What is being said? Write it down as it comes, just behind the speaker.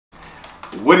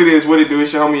What it is, what it do,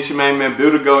 it's your homie, it's your man,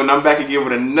 Build to Go, and I'm back again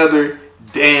with another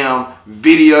damn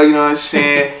video, you know what I'm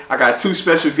saying? I got two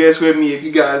special guests with me. If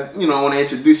you guys, want to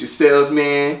introduce yourselves,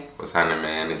 man. What's happening,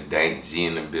 man? It's Dank G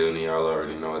in the building. Y'all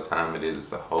already know what time it is.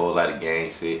 It's a whole lot of gang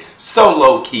shit. So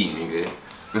low key, nigga.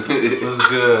 What's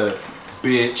good,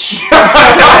 bitch?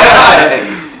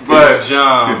 But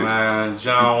John, man.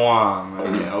 John Juan,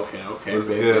 man. Okay. What's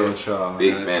good with y'all?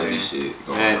 Big family shit.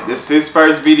 Man, this is his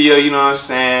first video, you know what I'm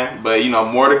saying? But,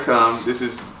 more to come. This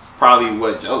is probably,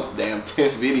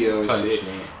 10th video and shit.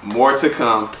 More to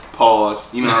come.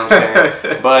 Pause. You know what I'm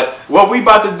saying? But what we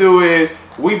about to do is,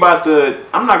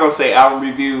 I'm not going to say album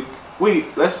review.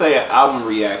 Let's say an album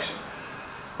reaction.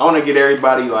 I want to get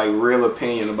everybody, real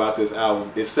opinion about this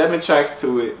album. There's 7 tracks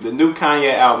to it. The new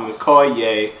Kanye album is called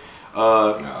Ye.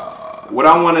 What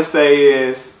I want to say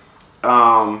is,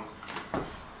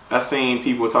 I seen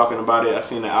people talking about it. I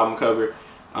seen the album cover.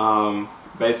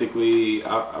 Basically,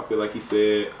 I feel like he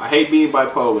said, "I hate being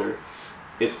bipolar.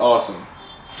 It's awesome."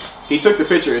 He took the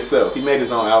picture himself. He made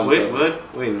his own album cover.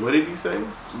 Wait, what did he say?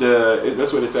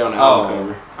 That's what it said on the album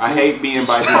cover. I hate being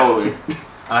bipolar.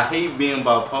 I hate being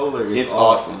bipolar. It's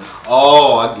awesome.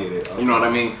 Oh, I get it. Okay. You know what I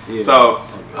mean? Yeah. So,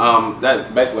 that's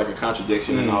basically like a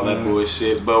contradiction and all that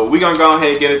bullshit. But we're going to go ahead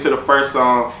and get into the first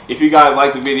song. If you guys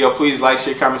like the video, please like,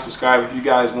 share, comment, subscribe. If you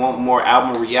guys want more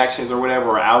album reactions or whatever,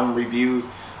 or album reviews,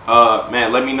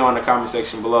 man, let me know in the comment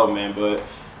section below, man. But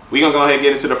we're going to go ahead and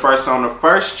get into the first song. The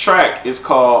first track is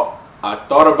called I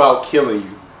Thought About Killing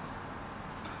You.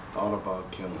 Thought about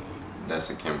killing you. That's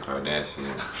a Kim Kardashian,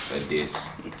 a diss.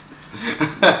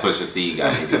 Pusha T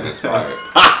got niggas inspired.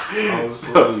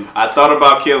 So, I thought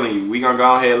about killing you. We gonna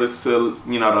go ahead and listen to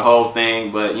the whole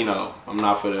thing, but I'm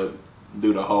not finna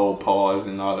do the whole pause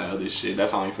and all that other shit.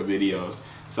 That's only for videos.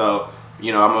 So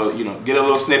I'm gonna get a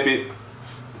little snippet.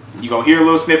 You gonna hear a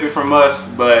little snippet from us,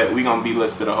 but we gonna be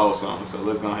listening to the whole song. So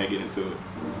let's go ahead and get into it.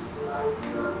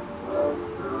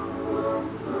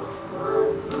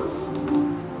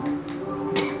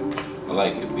 I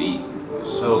like the beat.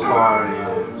 So far,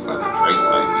 yeah. It's like a Drake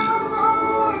type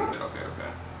beat. Okay.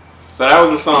 So that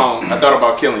was the song, I Thought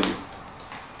About Killing You.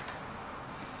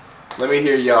 Let me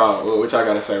hear y'all, what y'all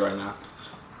gotta say right now.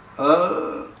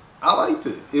 I liked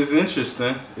it. It's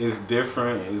interesting. It's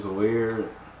different. It's weird.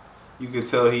 You could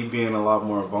tell he being a lot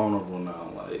more vulnerable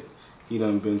now. Like, he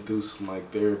done been through some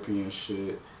therapy and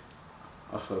shit.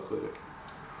 I fuck with it.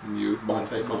 You,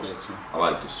 Bonte, I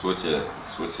like the switch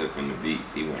up in the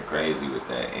beats. He went crazy with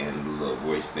that, and the little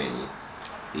voice thing.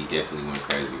 He definitely went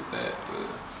crazy with that. But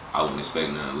I wouldn't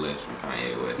expect nothing less from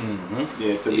Kanye West.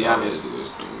 Yeah, to be honest.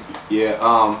 Yeah,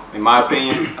 in my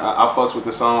opinion, I fucks with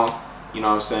the song. You know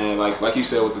what I'm saying? Like you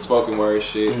said with the spoken word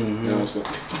shit. You know what I'm saying?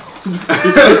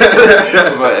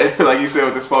 But like you said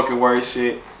with the spoken word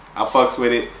shit, I fucks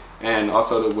with it. And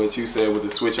also what you said with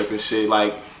the switch up and shit.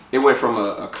 Like, it went from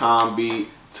a calm beat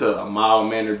to a mild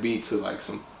mannered beat to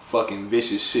some fucking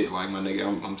vicious shit. Like, my nigga,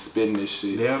 I'm spitting this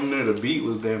shit. Damn near the beat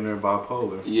was damn near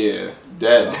bipolar. Yeah,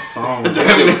 that song was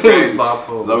crazy.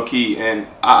 Bipolar. Low key, and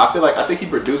I think he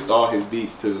produced all his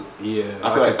beats too. Yeah,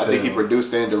 I think he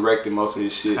produced and directed most of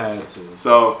his shit. Had to.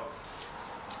 So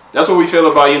that's what we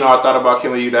feel about. I Thought About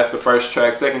Killing You. That's the first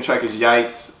track. Second track is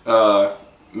Yikes.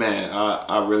 Man,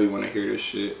 I really want to hear this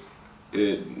shit.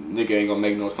 Nigga ain't gonna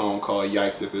make no song called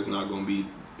Yikes if it's not gonna be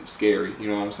scary, you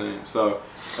know what I'm saying? So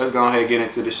let's go ahead and get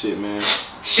into this shit, man.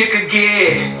 Shit could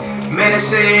get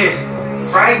menacing,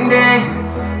 frightening,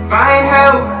 find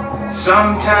help.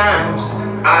 Sometimes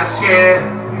I scare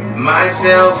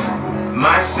myself.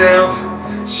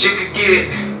 Shit could get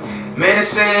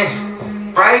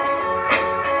menacing, right?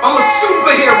 I'm a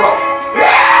superhero.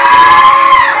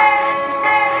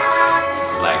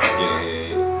 Black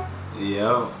skin.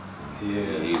 Yep.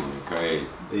 Yeah, he went crazy.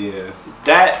 Yeah.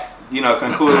 That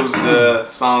concludes the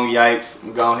song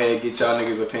Yikes. Go ahead and get y'all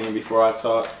niggas' opinion before I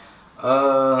talk.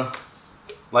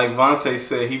 Like Vontae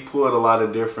said, he pulled a lot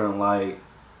of different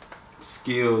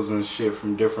skills and shit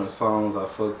from different songs I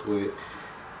fucked with.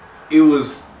 It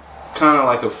was kind of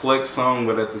like a flex song,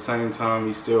 but at the same time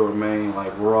he still remained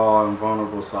raw and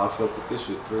vulnerable, so I fucked with this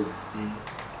shit too.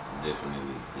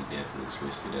 Definitely, he definitely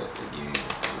switched it up again.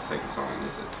 The second song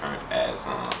is a turned ass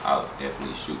song. I'll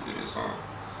definitely shoot to this song.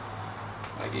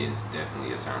 It's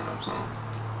definitely a turn up song.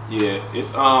 Yeah, it's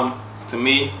to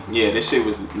me, yeah, this shit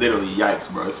was literally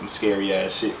yikes, bro. It's some scary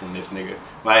ass shit from this nigga.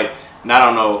 And I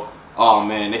don't know, oh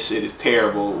man, this shit is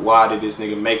terrible. Why did this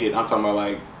nigga make it? I'm talking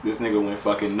about this nigga went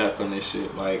fucking nuts on this shit.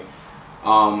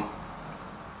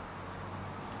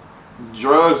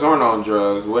 drugs or on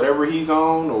drugs, whatever he's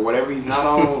on or whatever he's not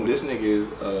on, this nigga is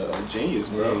a genius,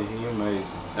 bro. Yeah, he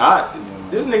amazing.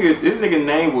 This nigga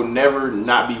name will never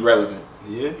not be relevant.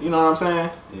 Yeah. You know what I'm saying?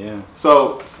 Yeah.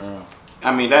 So,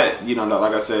 I mean that, you know,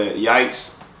 like I said,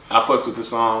 yikes. I fucks with the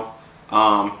song.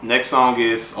 Next song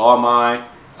is All Mine.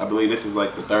 I believe this is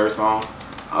like the third song.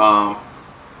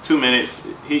 2 minutes.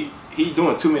 He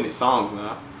doing 2 minute songs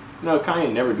now. You know,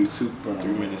 Kanye never do 2 or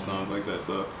 3 minute songs like that.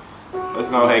 So let's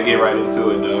go ahead and get right into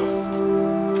it though.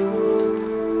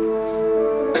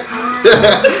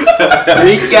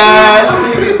 Three guys.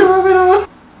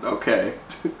 Okay.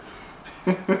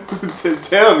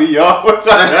 Tell me, y'all, what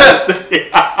y'all got to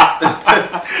think.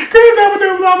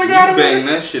 You bang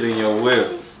that shit in your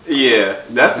whip. Yeah,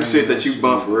 that's the shit that you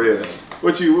bump for real.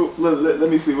 What you let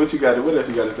me see what you got. What else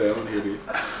you got to say? I want to hear this.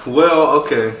 Well,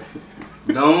 okay.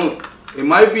 It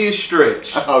might be a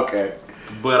stretch. Okay.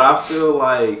 But I feel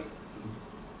like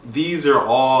these are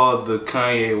all the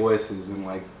Kanye Wests, and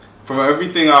like from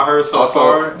everything I heard so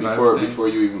far. Before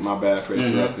you even, my bad for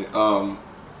interrupting.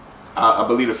 I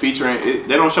believe the featuring.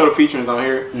 They don't show the featurings on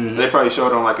here. They probably show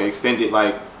it on like an extended,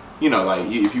 like, you know, like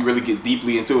if you really get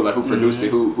deeply into it, like who produced it,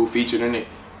 who featured in it.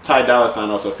 Ty Dolla $ign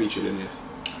also featured in this.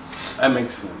 That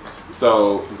makes sense.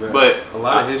 So, but a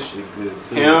lot of his shit good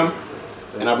too. Him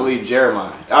and I believe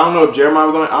Jeremiah. I don't know if Jeremiah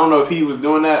was on it. I don't know if he was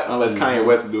doing that unless Kanye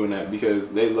West is doing that, because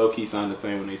they low key sound the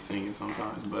same when they sing it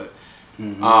sometimes. But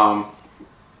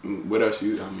what else I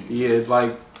mean? Yeah,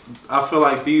 like I feel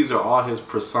like these are all his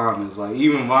personas. Like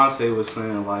even Vontae was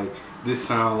saying like this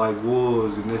sound like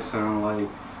Wolves and this sound like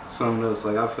something else.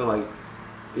 Like I feel like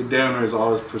it damn near is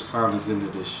all his personas into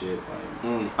this shit. Like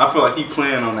I feel like he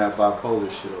playing on that bipolar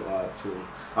shit a lot too.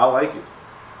 I like it.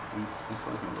 I'm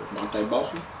fucking with it. Vontae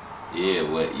Boston? Yeah,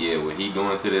 what he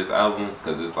doing to this album,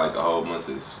 because it's like a whole bunch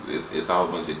of it's a whole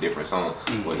bunch of different songs.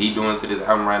 What he doing to this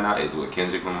album right now is what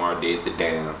Kendrick Lamar did to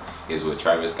Damn, is what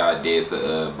Travis Scott did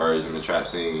to Birds in the Trap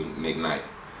Scene, McKnight,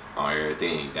 on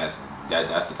everything. That's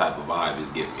the type of vibe it's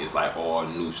giving me. It's like all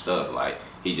new stuff. Like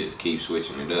he just keeps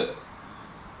switching it up,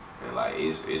 and like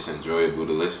it's enjoyable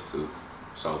to listen to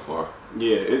so far.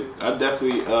 Yeah, I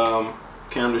definitely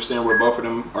can understand where both of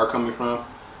them are coming from.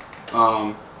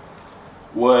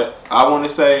 What I want to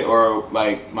say, or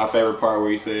like my favorite part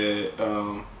where he said,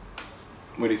 what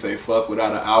did he say? Fuck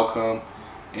without an outcome,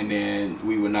 and then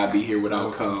we would not be here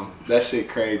without come. That shit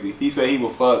crazy. He said he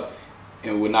would fuck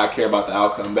and would not care about the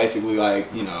outcome. Basically,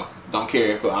 like, you know, don't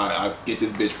care if I get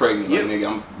this bitch pregnant. Like, nigga,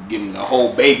 I'm getting a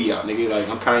whole baby out, nigga. Like,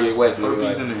 I'm Kanye West, nigga.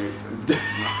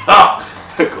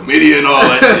 Like, comedian and all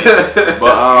that shit.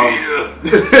 But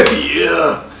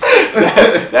yeah,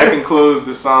 that concludes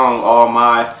the song All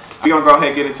Mine. We're gonna go ahead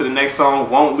and get into the next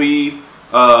song, Won't Leave.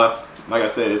 Like I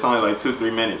said, it's only like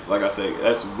 2-3 minutes. Like I said,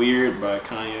 that's weird by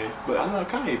Kanye. But I know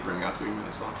Kanye bring out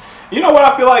 3-minute songs. You know what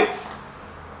I feel like?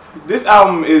 This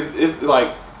album is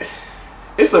like,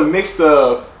 it's a mix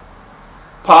of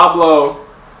Pablo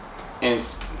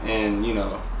and you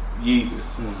know,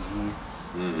 Yeezus.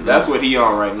 That's what he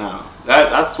on right now.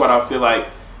 That's what I feel like.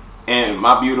 And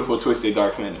My Beautiful Twisted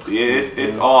Dark Fantasy.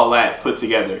 It's all that put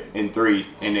together in 3,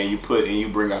 and then you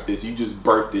bring out this. You just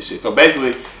birthed this shit. So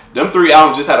basically, them 3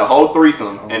 albums just had a whole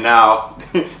threesome, and now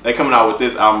they're coming out with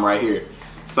this album right here.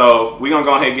 So we're gonna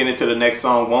go ahead and get into the next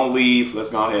song, Won't Leave. Let's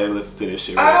go ahead and listen to this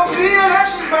shit. Right, I don't feel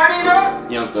that she's burning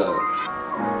up. Young Thug.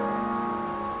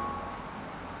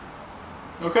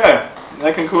 Okay,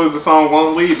 that concludes the song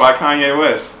Won't Leave by Kanye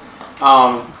West.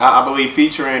 I believe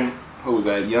featuring, who was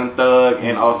that? Young Thug,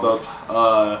 and also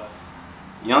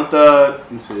Young Thug.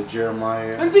 You said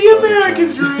Jeremiah. And the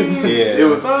American Dream. Yeah. It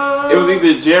was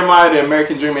either Jeremiah, the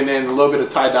American Dream, and then a little bit of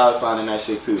Ty Dolla $ign in that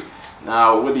shit too.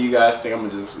 Now, what do you guys think? I'm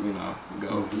gonna just, you know,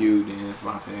 go you, then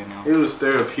Vontae now. It was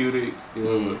therapeutic. It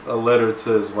was a letter to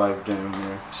his wife down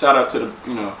there. Shout out to the,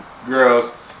 you know,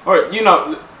 girls. Or, you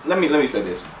know, let me say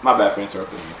this. My bad for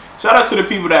interrupting you. Shout out to the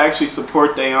people that actually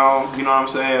support their own, you know what I'm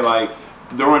saying? Like,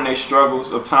 during their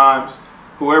struggles of times,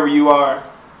 whoever you are,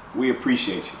 we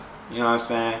appreciate you. You know what I'm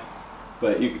saying?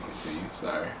 But you can continue.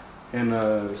 Sorry.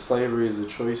 And slavery is a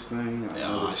choice thing.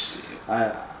 Shit.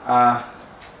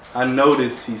 I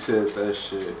noticed he said that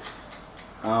shit.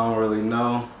 I don't really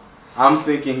know. I'm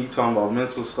thinking he talking about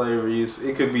mental slavery.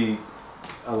 It could be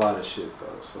a lot of shit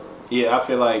though. So yeah, I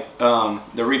feel like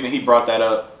the reason he brought that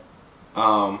up,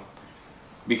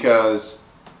 because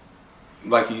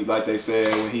like they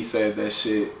said when he said that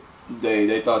shit,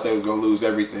 they thought they was gonna lose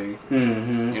everything. You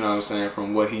know what I'm saying?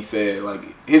 From what he said, like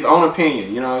his own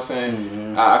opinion. You know what I'm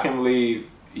saying? I can't believe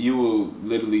you will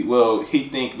literally. Well, he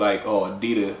think like, oh,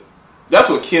 Adidas. That's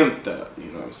what Kim thought.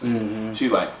 You know what I'm saying? She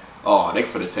like, oh, they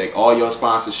finna take all your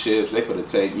sponsorships. They finna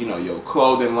take, you know, your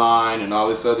clothing line and all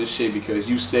this other shit because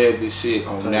you said this shit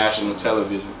on national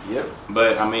television. Yep.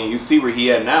 But I mean, you see where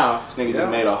he at now. This nigga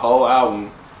just made a whole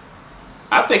album.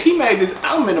 I think he made this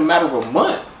album in a matter of a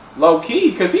month, low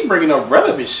key, because he bringing up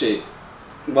relevant shit.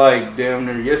 Like damn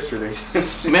near yesterday.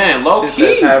 Man, low shit key.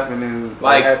 That's happening.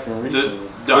 Like happened recently.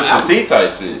 the Pusha T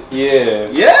type shit. Yeah.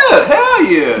 Yeah, hell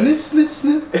yeah. Snip, snip,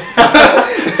 snip.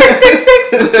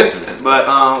 666.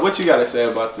 But what you gotta say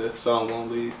about the song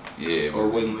 "Won't Leave"? Yeah, it Or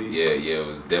was, Wouldn't Leave? yeah, it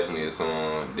was definitely a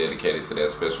song dedicated to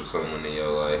that special someone in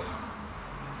your life.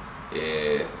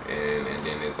 Yeah, and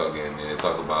then they talk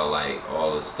about like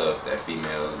all the stuff that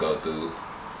females go through,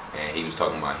 and he was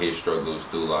talking about his struggles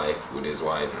through life with his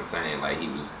wife and saying like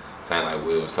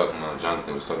Will was talking about,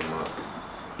 Jonathan was talking about,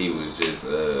 he was just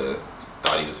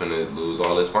thought he was gonna lose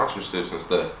all his sponsorships and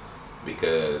stuff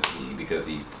because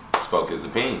he spoke his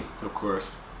opinion. Of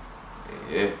course.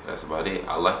 Yeah, that's about it.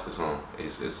 I like the song.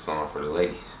 It's a song for the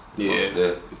ladies.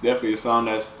 Yeah, it's definitely a song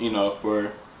that's, you know,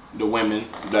 for the women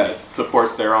that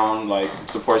supports their own, like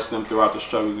supports them throughout the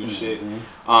struggles and shit.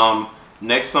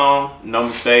 Next song, "No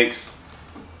Mistakes."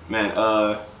 Man,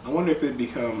 I wonder if it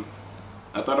become.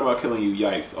 I thought about killing you.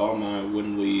 Yikes! All mine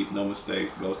wouldn't leave. No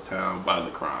mistakes. Ghost town.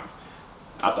 Violent crimes.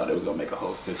 I thought it was gonna make a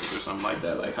whole sentence or something like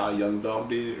that, like how Young Dolph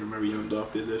did. Remember Young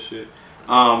Dolph did that shit.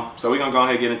 So we're gonna go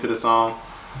ahead and get into the song.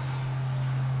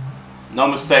 "No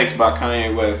Mistakes" by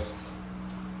Kanye West.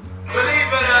 Believe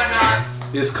it or not.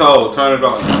 It's cold. Turn it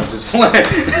on. I'm just playing. He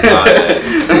threw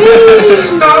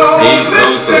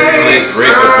some slick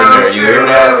Rick up in there. You hear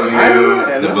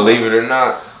that? The Believe It or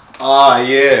Not. Oh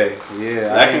yeah.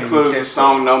 That concludes the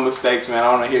song "No Mistakes," man. I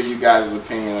want to hear you guys'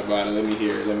 opinion about it. Let me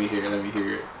hear it.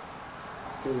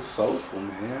 It was soulful,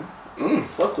 man.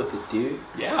 Fuck with it, dude.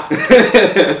 Yeah.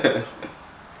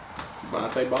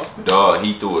 Vontae Boston. Dog,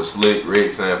 he threw a slick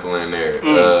Rick sample in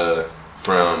there.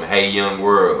 From Hey Young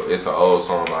World. It's an old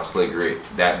song by Slick Rick.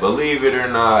 That Believe It or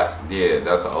Not, yeah,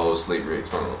 that's an old Slick Rick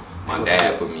song. My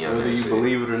dad put me on that shit.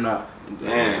 Believe it or not.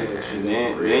 Damn. And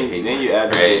then you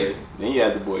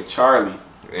add the boy Charlie.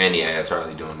 And he had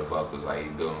Charlie doing the vocals like he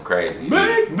going crazy.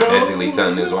 Make no basically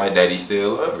telling his wife that he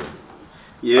still love her.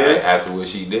 Yeah. Like, after what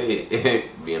she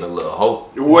did, being a little hoe.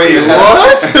 Wait,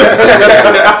 what?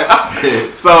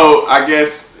 So I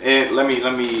guess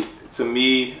to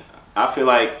me, I feel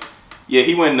like, yeah,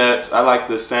 he went nuts. I like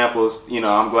the samples. You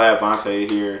know, I'm glad Vontae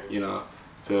here, you know,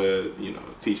 to, you know,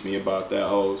 teach me about that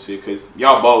old shit. Because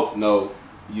y'all both know,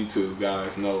 YouTube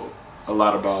guys know a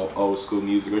lot about old school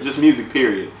music or just music,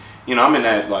 period. You know, I'm in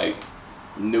that, like,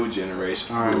 new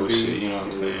generation bullshit, you know what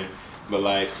I'm saying? But,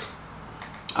 like,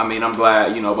 I mean, I'm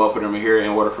glad, you know, both of them are here in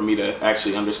order for me to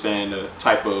actually understand the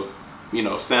type of, you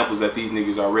know, samples that these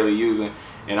niggas are really using.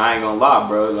 And I ain't gonna lie,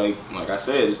 bro, like I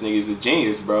said, this nigga's a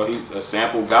genius, bro. He's a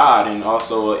sample god and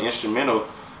also an instrumental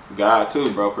god too,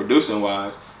 bro, producing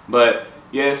wise. But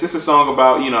yeah, it's just a song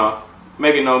about, you know,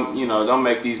 don't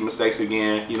make these mistakes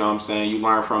again, you know what I'm saying? You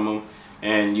learn from them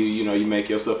and you know, you make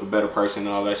yourself a better person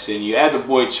and all that shit. And you add the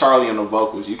boy Charlie on the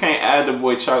vocals. You can't add the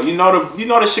boy Charlie. You know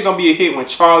the shit gonna be a hit when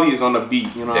Charlie is on the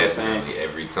beat, you know what I'm saying?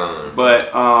 Every time.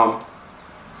 But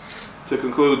to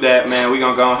conclude that, man, we're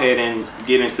going to go ahead and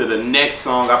get into the next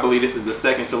song. I believe this is the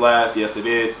second to last. Yes, it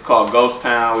is. It's called Ghost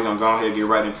Town. We're going to go ahead and get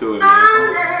right into it, man. I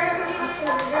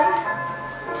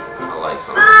like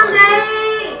songs like that.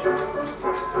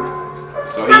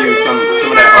 So he used some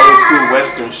of that old school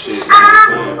Western shit. You know what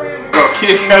I'm saying? Bro,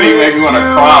 Kid Cudi make me want to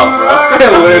cry,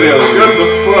 bro. Literally. What the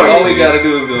fuck? All he got to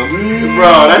do is go,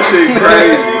 Bro, that shit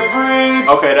crazy.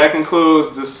 Okay, that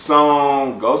concludes the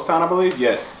song Ghost Town, I believe.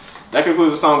 Yes. That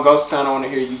concludes the song Ghost Town. I want to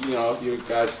hear your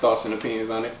guys' thoughts and opinions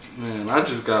on it. Man, I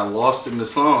just got lost in the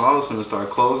song. I was gonna start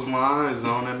closing my eyes,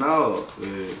 zoning out.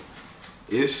 But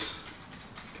it's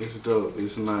dope.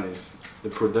 It's nice. The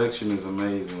production is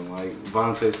amazing. Like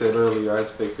Vontae said earlier, I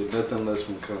expected nothing less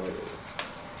from Kanye.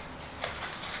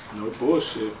 No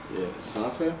bullshit. Yes.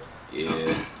 Vontae?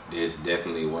 Yeah, it's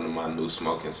definitely one of my new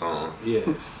smoking songs.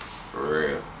 Yes. For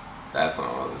real. That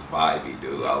song was vibey,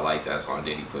 dude. I like that song.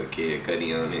 Then he put Kid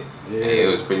Cudi on it. Yeah. And it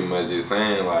was pretty much just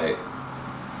saying like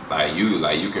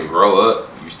you can grow up.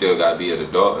 You still gotta be an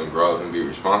adult and grow up and be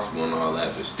responsible and all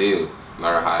that, but still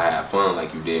learn how to have fun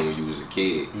like you did when you was a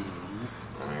kid.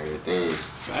 On everything.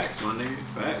 Facts, my nigga.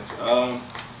 Facts.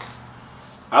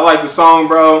 I like the song,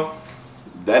 bro.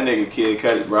 That nigga Kid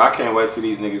Cudi, bro. I can't wait till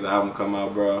these niggas' album come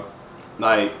out, bro.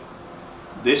 Like,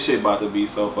 this shit about to be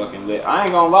so fucking lit. I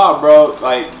ain't gonna lie, bro.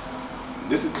 Like,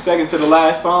 this is the second to the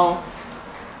last song.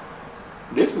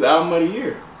 This is album of the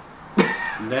year.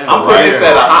 I'm putting this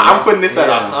at a high. I'm putting this at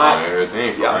a high.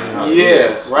 Everything for right now.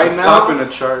 Yeah, right now. Top in the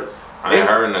charts. I ain't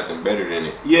heard nothing better than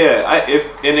it. Yeah,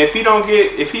 if he don't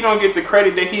get the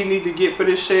credit that he need to get for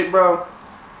this shit, bro,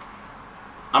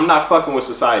 I'm not fucking with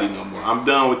society no more. I'm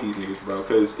done with these niggas, bro.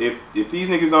 Cause if these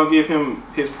niggas don't give him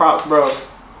his props, bro,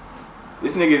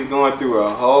 this nigga is going through a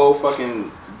whole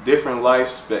fucking different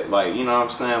life, like, you know what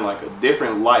I'm saying, like a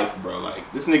different life, bro.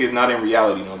 Like this nigga is not in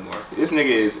reality no more. This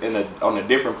nigga is on a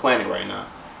different planet right now.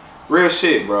 Real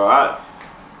shit, bro.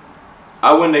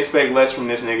 I wouldn't expect less from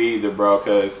this nigga either, bro.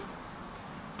 Cause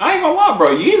I ain't gonna lie, bro.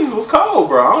 Yeezus was cold,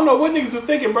 bro. I don't know what niggas was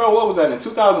thinking, bro. What was that in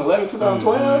 2011,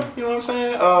 2012? You know what I'm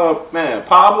saying? Man,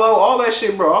 Pablo, all that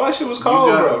shit, bro. All that shit was cold,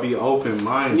 bro. You gotta be open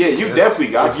minded. Yeah, you definitely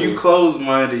got to. If you close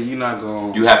minded, you're not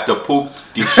gonna. You have to poop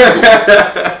this shit.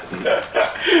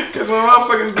 Cause when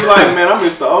motherfuckers be like, man, I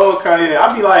miss the old Kanye,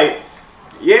 I be like,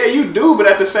 yeah, you do, but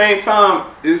at the same time,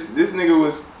 this nigga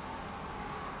was.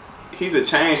 He's a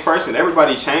changed person.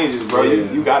 Everybody changes, bro.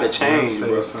 Yeah. You gotta change, bro.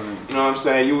 You know what I'm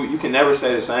saying? You can never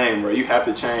stay the same, bro. You have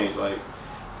to change. Like,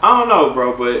 I don't know,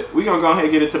 bro, but we gonna go ahead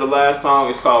and get into the last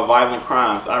song. It's called Violent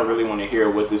Crimes. I really want to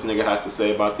hear what this nigga has to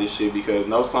say about this shit, because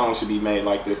no song should be made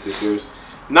like this if there's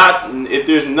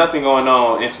nothing going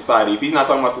on in society. If he's not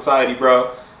talking about society,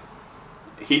 bro,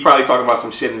 he probably talking about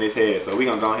some shit in his head. So we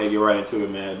gonna go ahead and get right into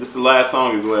it, man. This is the last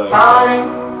song as well.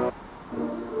 So.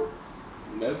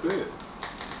 That's it.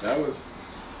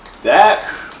 That,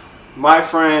 my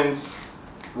friends,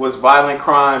 was Violent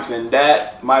Crimes, and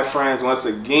that, my friends, once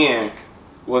again,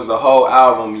 was the whole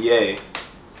album. Yay.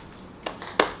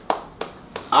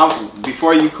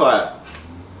 Before you clap,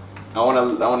 I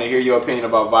wanna hear your opinion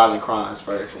about Violent Crimes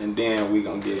first, and then we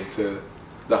gonna get into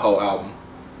the whole album.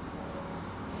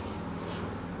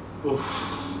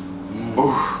 Oof.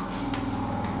 Oof.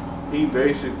 He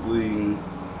basically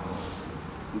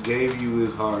gave you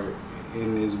his heart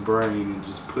in his brain and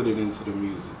just put it into the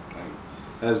music. Like,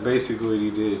 that's basically what he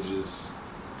did. Just,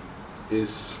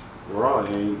 it's raw.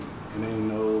 It ain't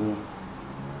no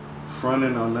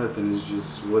fronting or nothing. It's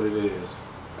just what it is.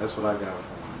 That's what I got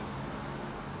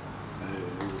from him.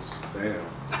 It was damn.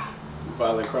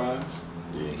 Violent Crimes.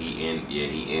 Yeah,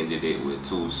 he ended it with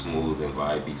 2 smooth and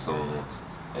vibey songs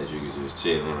that you can just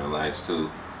chill and relax to,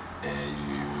 and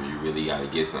you really gotta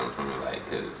get something from it. Like,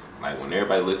 cause like when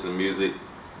everybody listen to music,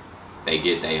 they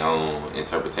get their own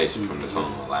interpretation from the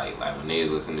song. Like when they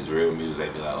listen to drill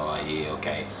music, they be like, oh yeah,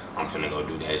 okay, I'm finna go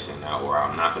do that shit now, or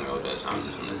I'm not finna go do that shit. I'm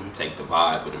just gonna take the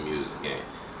vibe of the music and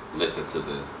listen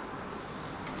to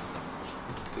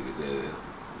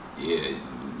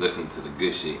listen to the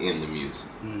good shit in the music.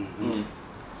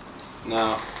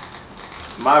 Now,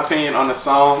 my opinion on the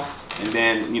song, and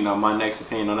then, you know, my next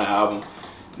opinion on the album.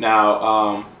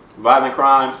 Now, Violent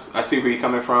Crimes, I see where you're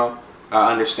coming from.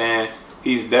 I understand.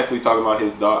 He's definitely talking about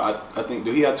his daughter. I think,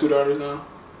 do he have 2 daughters now?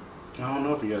 I don't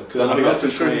know if he got 2. I know he got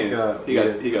 2 twins. He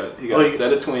got a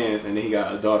set of twins, and then he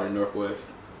got a daughter in Northwest.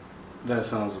 That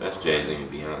sounds. That's Jay-Z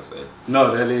and Beyonce.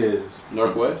 No, that is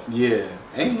Northwest. Yeah,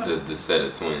 it's the set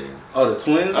of twins. Oh, the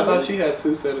twins. I thought she had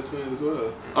 2 set of twins as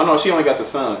well. Oh no, she only got the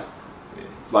son. Yeah.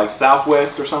 Like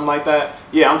Southwest or something like that.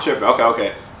 Yeah, I'm tripping.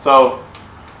 Okay. So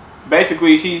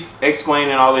basically, he's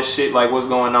explaining all this shit, like what's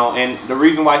going on, and the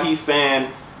reason why he's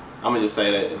saying, I'm gonna just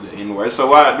say that the N-word. So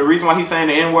the reason why he's saying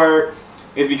the N-word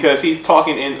is because he's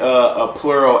talking in a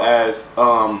plural as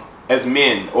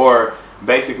men, or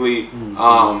basically,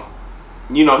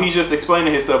 you know, he's just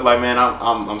explaining himself like, man,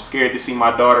 I'm scared to see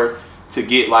my daughter to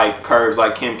get like curves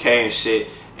like Kim K and shit,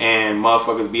 and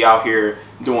motherfuckers be out here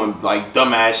doing like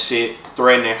dumbass shit,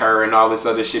 threatening her and all this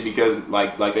other shit, because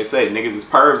like they say, niggas is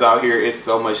pervs out here. It's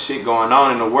so much shit going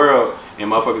on in the world,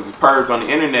 and motherfuckers is pervs on the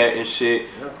internet and shit.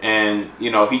 And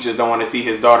you know, he just don't want to see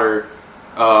his daughter,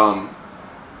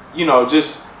 you know,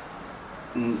 just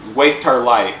waste her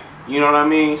life. You know what I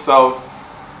mean? So,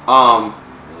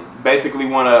 basically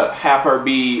want to have her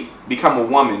become a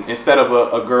woman instead of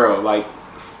a girl. Like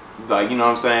you know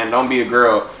what I'm saying? Don't be a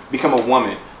girl, become a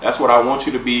woman. That's what I want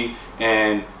you to be.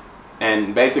 And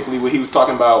basically what he was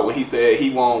talking about when he said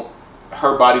he want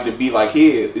her body to be like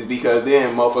his is because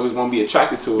then motherfuckers won't be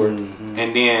attracted to her.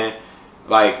 And then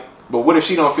like, but what if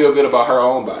she don't feel good about her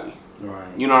own body?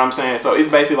 Right. You know what I'm saying? So it's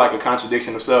basically like a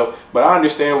contradiction of self. But I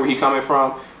understand where he coming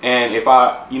from. And if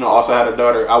I, you know, also had a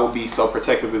daughter, I would be so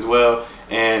protective as well.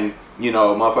 And you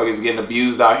know, motherfuckers getting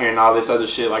abused out here and all this other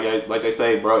shit. Like they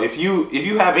say, bro. If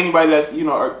you have anybody that's in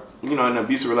an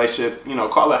abusive relationship, you know,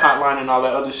 call that hotline and all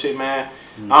that other shit, man.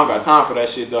 I don't got time for that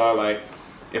shit, dog. Like,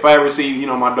 if I ever see, you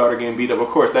know, my daughter getting beat up, of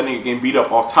course that nigga getting beat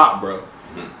up off top, bro.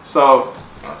 So,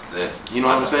 you know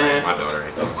what I'm saying? My daughter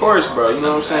ain't. Of course, bro. You know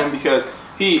what I'm saying? Because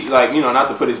he like, you know, not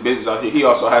to put his business out here, he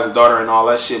also has a daughter and all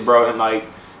that shit, bro. And like,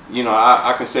 you know,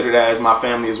 I consider that as my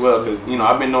family as well, because, you know,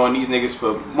 I've been knowing these niggas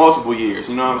for multiple years,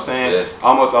 you know what I'm saying? Yeah.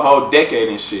 Almost a whole decade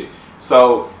and shit.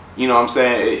 So, you know what I'm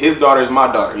saying, his daughter is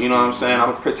my daughter, you know what I'm saying?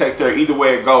 I'm gonna protect her either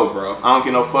way it go, bro. I don't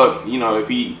give no fuck, you know, if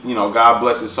he, you know, God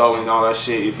bless his soul and all that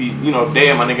shit. If he, you know,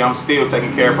 dead, my nigga, I'm still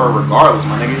taking care of her regardless,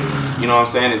 my nigga. You know what I'm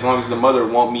saying? As long as the mother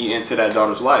want me into that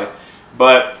daughter's life.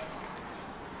 But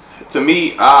to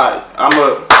me, I'm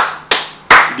a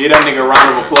give that nigga a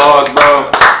round of applause, bro.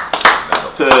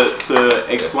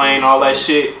 To explain all that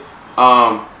shit.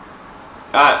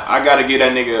 I gotta give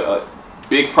that nigga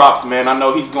big props, man. I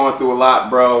know he's going through a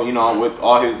lot, bro. You know, with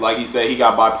all his, like he said, he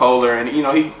got bipolar, and you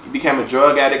know, he became a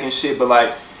drug addict and shit. But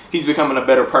like, he's becoming a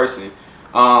better person.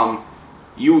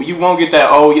 You won't get that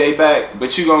old Ye back,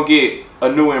 but you gonna get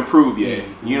a new improved Ye.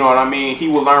 You know what I mean? He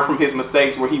will learn from his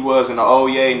mistakes where he was in the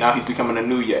old Ye. Now he's becoming a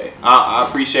new Ye. I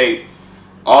appreciate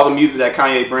all the music that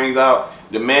Kanye brings out.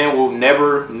 The man will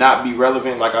never not be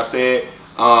relevant, like I said.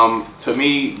 To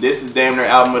me, this is damn near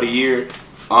album of the year.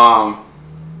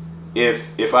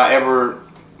 If I ever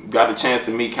got a chance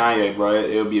to meet Kanye, bro,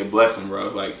 it'll be a blessing, bro.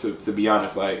 Like, to be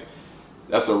honest, like,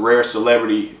 that's a rare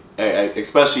celebrity,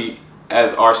 especially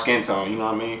as our skin tone, you know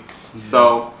what I mean? Yeah.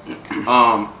 So,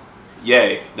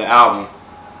 Ye, the album.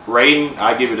 Rating,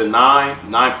 I give it a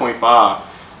 9.5.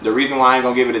 The reason why I ain't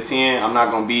gonna give it a 10, I'm not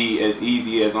gonna be as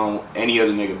easy as on any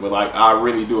other nigga, but like, I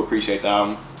really do appreciate the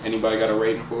album. Anybody got a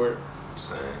rating for it?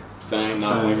 Same,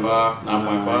 9.5,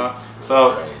 9.5.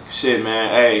 So, shit, man.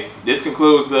 Hey, this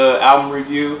concludes the album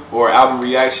review or album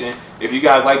reaction. If you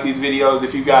guys like these videos,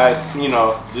 if you guys, you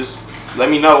know, just let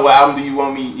me know what album do you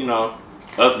want me, you know,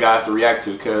 us guys to react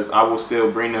to, because I will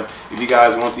still bring them. If you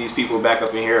guys want these people back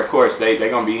up in here, of course they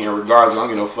gonna be here regardless. I don't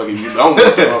give no fuck if you don't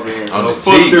want them up in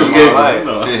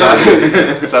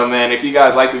here. So man, if you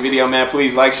guys like the video, man,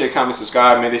 please like, share, comment,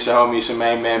 subscribe, man. This your homie, it's your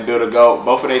main man, Build a Goat.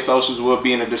 Both of their socials will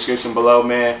be in the description below,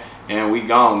 man. And we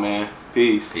gone, man.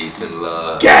 Peace. Peace and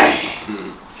love. Gang.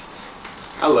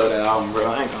 I love that album, bro.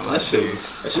 I ain't gonna lie. That shit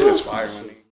is fire, man.